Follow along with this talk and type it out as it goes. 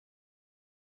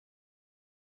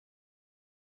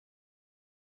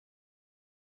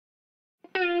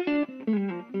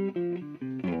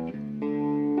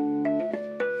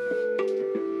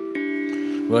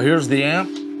Well, here's the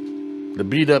amp, the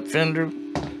beat-up Fender,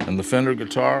 and the Fender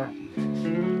guitar,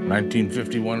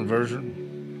 1951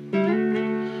 version.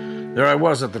 There I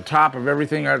was at the top of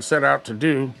everything I'd set out to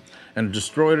do and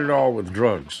destroyed it all with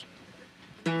drugs.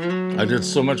 I did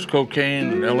so much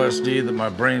cocaine and LSD that my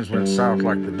brains went south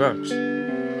like the ducks.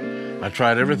 I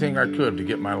tried everything I could to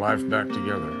get my life back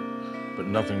together, but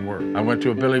nothing worked. I went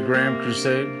to a Billy Graham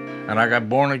crusade and I got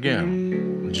born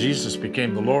again. Jesus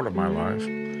became the Lord of my life,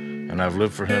 and I've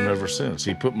lived for him ever since.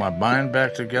 He put my mind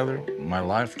back together, my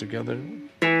life together.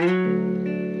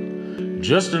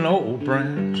 Just an old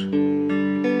branch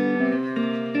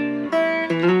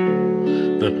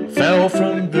that fell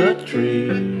from the tree.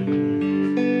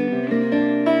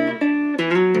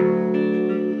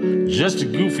 Just a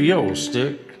goofy old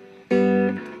stick,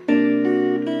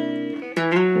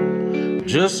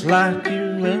 just like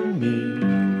you and me.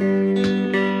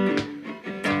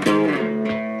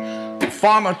 The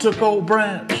farmer took old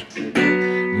Branch,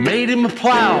 made him a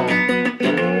plow,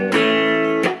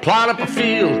 plowed up a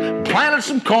field, planted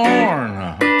some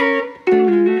corn.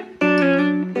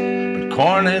 But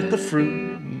corn ain't the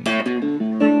fruit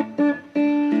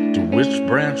to which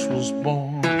Branch was born.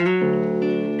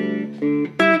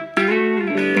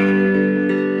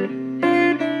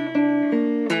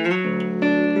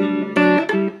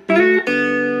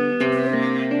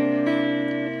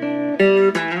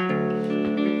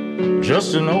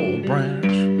 Just an old branch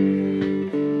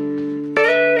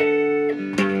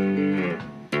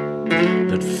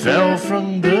that fell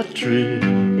from the tree.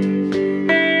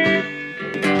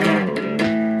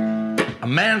 A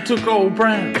man took old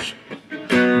Branch,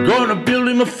 gonna build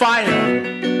him a fire.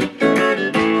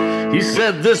 He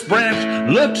said, this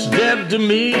branch looks dead to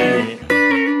me.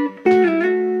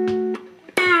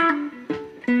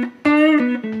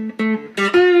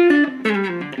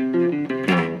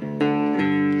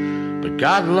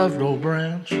 God loved old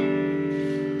Branch,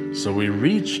 so he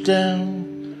reached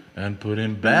down and put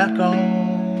him back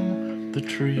on the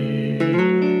tree.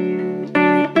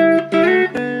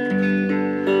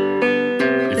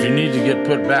 If you need to get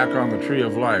put back on the tree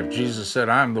of life, Jesus said,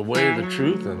 I'm the way, the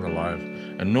truth, and the life,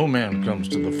 and no man comes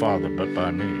to the Father but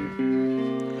by me.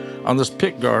 On this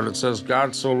pick guard it says,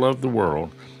 God so loved the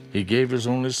world, he gave his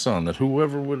only Son, that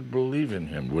whoever would believe in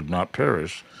him would not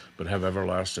perish, but have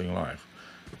everlasting life.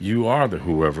 You are the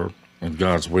whoever, and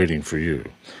God's waiting for you.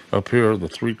 Up here are the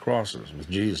 3 crosses with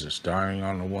Jesus dying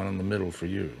on the one in the middle for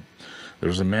you.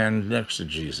 There's a man next to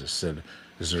Jesus said,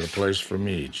 is there a place for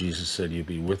me? Jesus said, you'll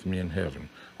be with me in heaven.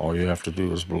 All you have to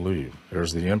do is believe.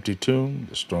 There's the empty tomb,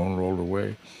 the stone rolled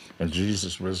away, and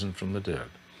Jesus risen from the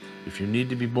dead. If you need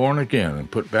to be born again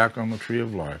and put back on the tree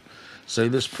of life, say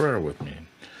this prayer with me.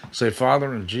 Say,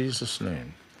 Father, in Jesus'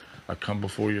 name, I come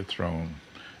before your throne,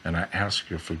 and I ask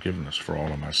your forgiveness for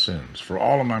all of my sins, for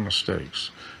all of my mistakes.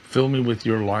 Fill me with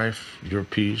your life, your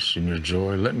peace, and your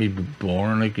joy. Let me be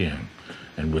born again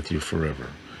and with you forever.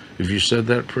 If you said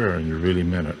that prayer and you really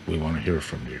meant it, we want to hear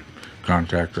from you.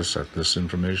 Contact us at this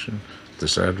information,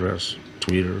 this address,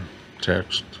 Twitter,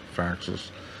 text,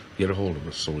 faxes. Get a hold of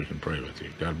us so we can pray with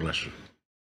you. God bless you.